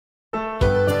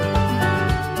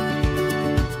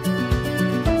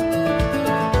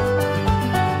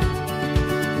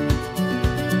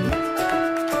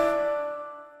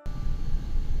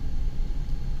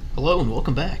Hello and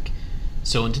welcome back.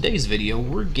 So in today's video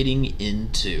we're getting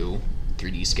into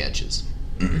 3D sketches.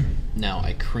 Now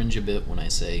I cringe a bit when I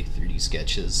say 3D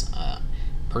sketches.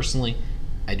 Personally,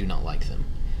 I do not like them.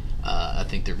 I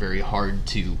think they're very hard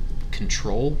to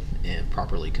control and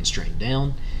properly constrain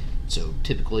down. So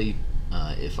typically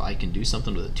if I can do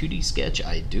something with a 2D sketch,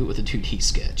 I do it with a 2D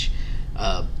sketch.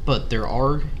 But there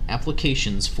are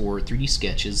applications for 3D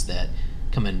sketches that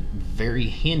come in very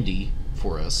handy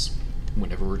for us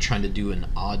whenever we're trying to do an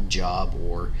odd job,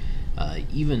 or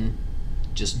even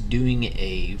just doing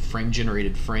a frame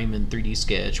generated frame in 3D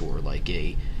sketch, or like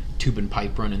a tube and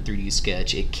pipe run in 3D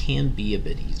sketch. It can be a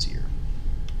bit easier.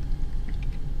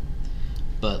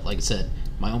 But like I said,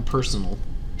 my own personal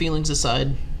feelings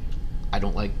aside, I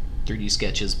don't like 3D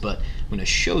sketches, but I'm going to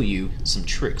show you some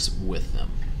tricks with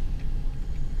them.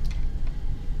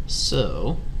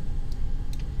 So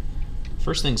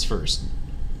first things first,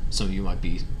 some of you might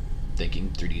be thinking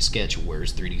 3D sketch,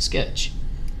 where's 3D sketch?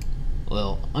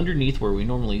 Well, underneath where we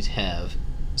normally have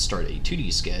start a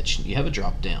 2D sketch, you have a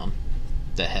drop down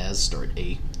that has start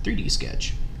a 3D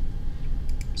sketch.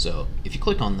 So if you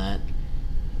click on that,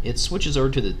 it switches over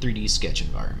to the 3D sketch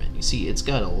environment. You see it's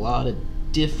got a lot of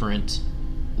different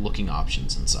looking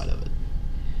options inside of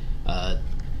it.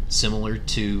 Similar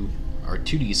to our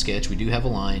 2D sketch, we do have a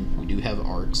line, we do have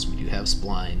arcs, we do have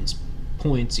splines,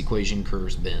 points, equation,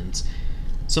 curves, bends,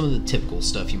 some of the typical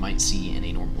stuff you might see in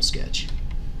a normal sketch.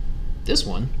 This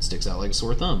one sticks out like a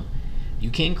sore thumb. You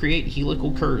can create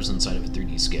helical curves inside of a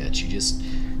 3D sketch. You just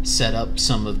set up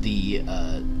some of the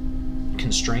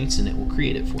constraints and it will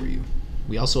create it for you.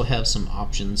 We also have some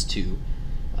options to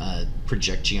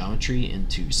project geometry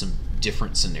into some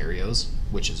different scenarios,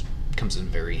 which comes in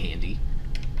very handy.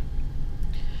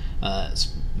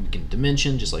 So we can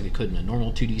dimension just like we could in a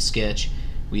normal 2D sketch.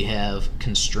 We have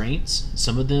constraints.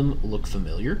 Some of them look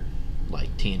familiar,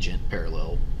 like tangent,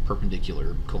 parallel,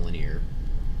 perpendicular, collinear,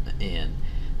 and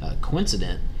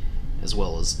coincident, as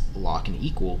well as lock and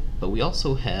equal. But we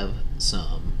also have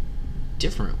some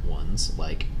different ones,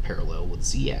 like parallel with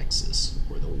z-axis,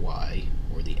 or the y,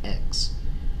 or the x,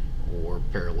 or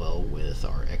parallel with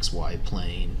our xy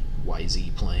plane,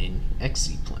 yz plane,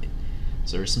 xz plane.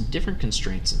 So there's some different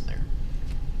constraints in there.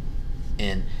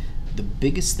 And the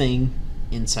biggest thing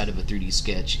inside of a 3D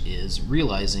sketch is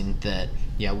realizing that,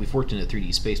 yeah, we've worked in a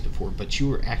 3D space before, but you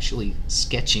are actually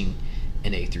sketching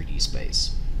in a 3D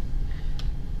space.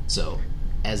 So,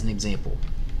 as an example,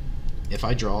 if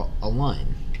I draw a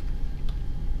line,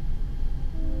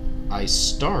 I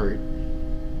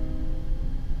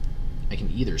can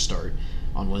either start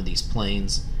on one of these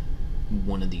planes,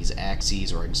 one of these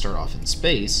axes, or I can start off in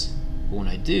space. But when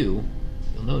I do,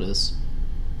 you'll notice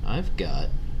I've got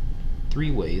 3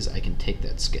 ways I can take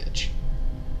that sketch.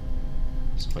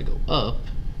 So if I go up,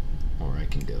 or I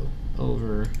can go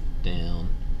over, down,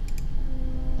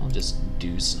 I'll just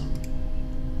do some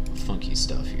funky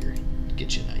stuff here to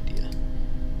get you an idea.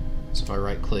 So if I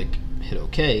right click, hit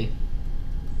OK,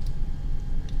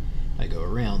 I go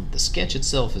around, the sketch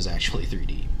itself is actually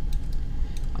 3D.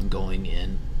 I'm going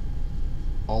in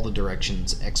all the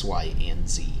directions X, Y, and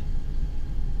Z.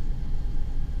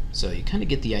 So you kind of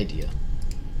get the idea.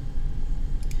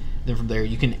 Then from there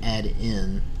you can add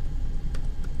in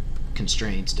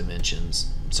constraints,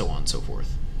 dimensions, so on and so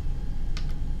forth.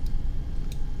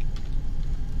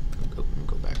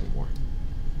 Go back one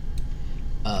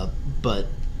more. But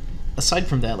aside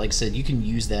from that, like I said, you can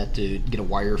use that to get a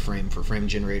wireframe for frame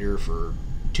generator, for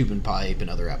tube and pipe, and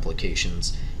other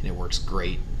applications, and it works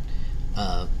great.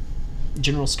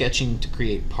 General sketching to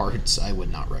create parts, I would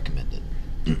not recommend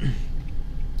it.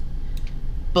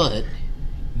 But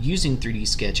using 3D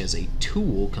sketch as a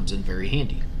tool comes in very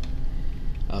handy.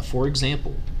 For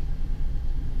example,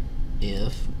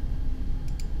 if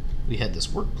we had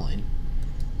this work plane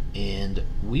and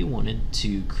we wanted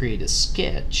to create a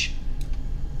sketch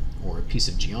or a piece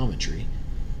of geometry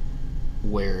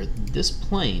where this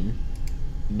plane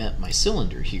met my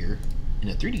cylinder here in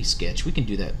a 3D sketch, we can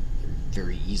do that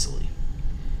very easily.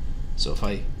 So if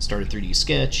I start a 3D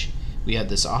sketch, we have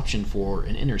this option for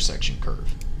an intersection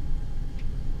curve.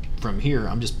 From here,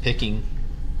 I'm just picking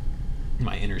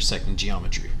my intersecting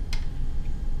geometry.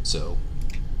 So,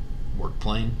 work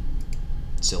plane,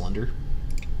 cylinder,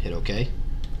 hit OK.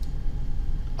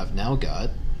 I've now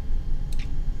got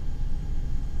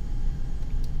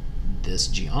this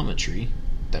geometry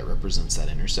that represents that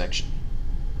intersection.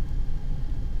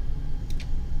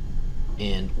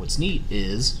 And what's neat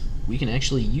is we can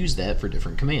actually use that for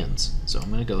different commands. So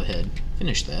I'm going to go ahead,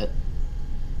 finish that,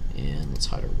 and let's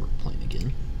hide our work plane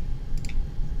again.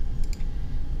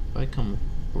 If I come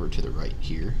over to the right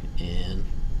here and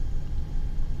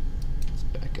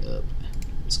back up,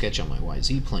 sketch on my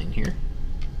YZ plane here,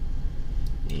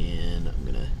 and I'm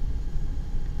gonna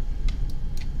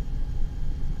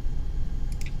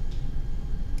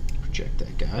project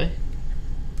that guy.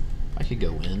 I could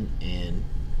go in and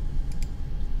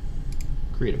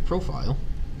create a profile.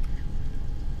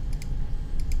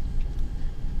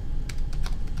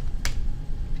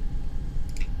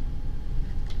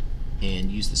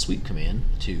 And use the sweep command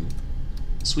to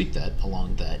sweep that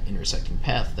along that intersecting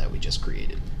path that we just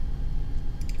created.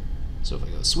 So if I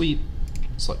go sweep,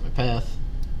 select my path,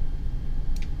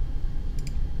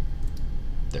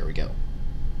 there we go.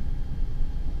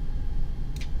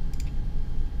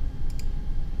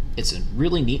 It's a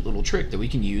really neat little trick that we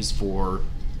can use for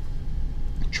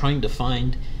trying to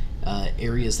find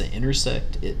areas that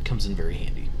intersect. It comes in very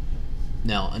handy.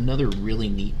 Now, another really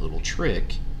neat little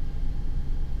trick,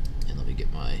 and let me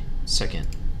get my second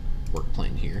work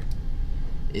plane here,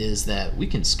 is that we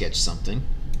can sketch something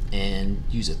and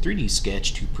use a 3D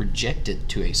sketch to project it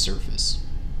to a surface.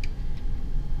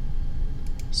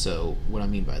 So what I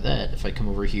mean by that, if I come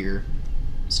over here,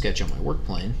 sketch on my work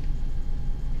plane,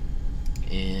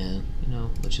 and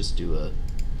let's just do a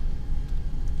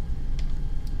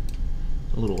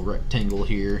little rectangle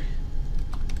here,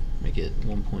 make it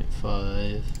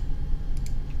 1.5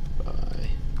 by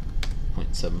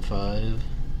 0.75.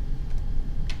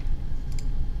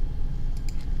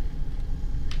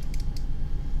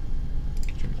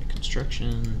 Turn my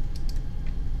construction.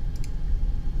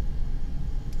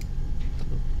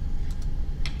 There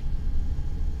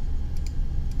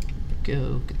we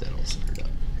go, get that all centered up.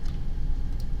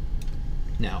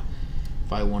 Now,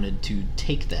 if I wanted to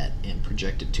take that and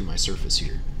project it to my surface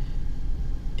here,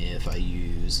 if I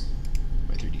use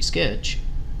my 3D sketch,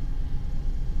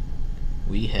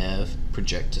 we have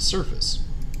project to surface.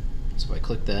 So if I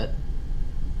click that,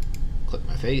 click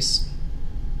my face,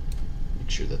 make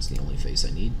sure that's the only face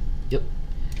I need. Yep.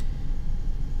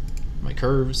 My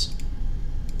curves,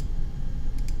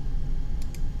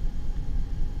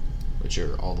 which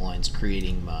are all the lines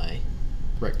creating my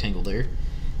rectangle there.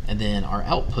 And then our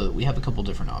output, we have a couple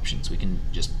different options. We can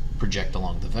just project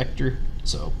along the vector,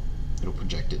 so it'll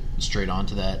project it straight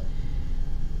onto that,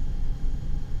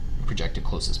 project it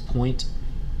closest point,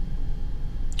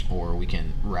 or we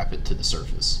can wrap it to the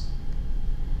surface.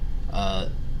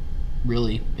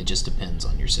 Really, it just depends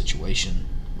on your situation,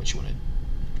 what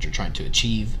you're trying to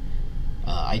achieve.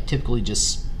 I typically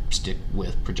just stick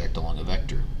with project along a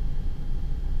vector.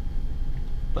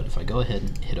 But if I go ahead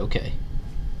and hit OK,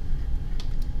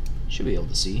 should be able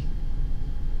to see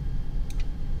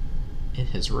it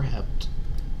has wrapped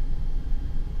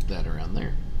that around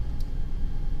there.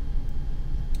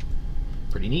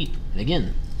 Pretty neat. And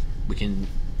again, we can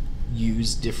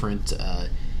use different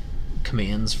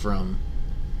commands from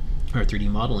our 3D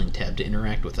modeling tab to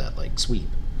interact with that, like sweep.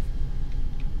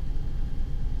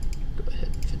 Go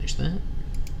ahead and finish that.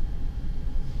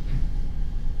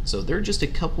 So there are just a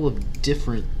couple of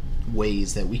different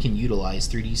ways that we can utilize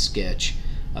 3D Sketch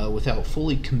without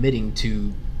fully committing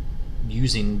to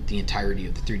using the entirety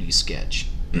of the 3D sketch.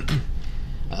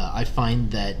 I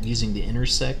find that using the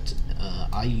intersect,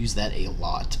 I use that a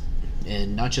lot.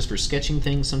 And not just for sketching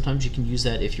things, sometimes you can use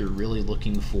that if you're really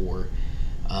looking for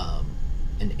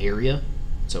an area.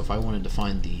 So if I wanted to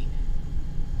find the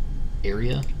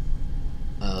area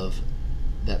of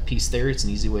that piece there, it's an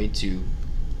easy way to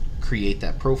create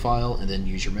that profile and then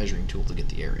use your measuring tool to get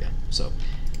the area. So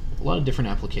a lot of different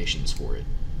applications for it.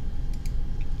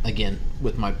 Again,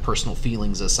 with my personal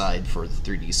feelings aside for the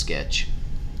 3D sketch,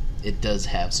 it does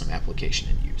have some application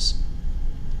and use.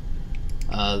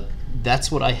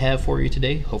 That's what I have for you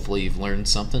today. Hopefully you've learned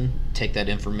something. Take that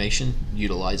information,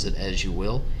 utilize it as you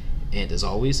will, and as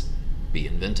always, be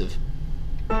inventive.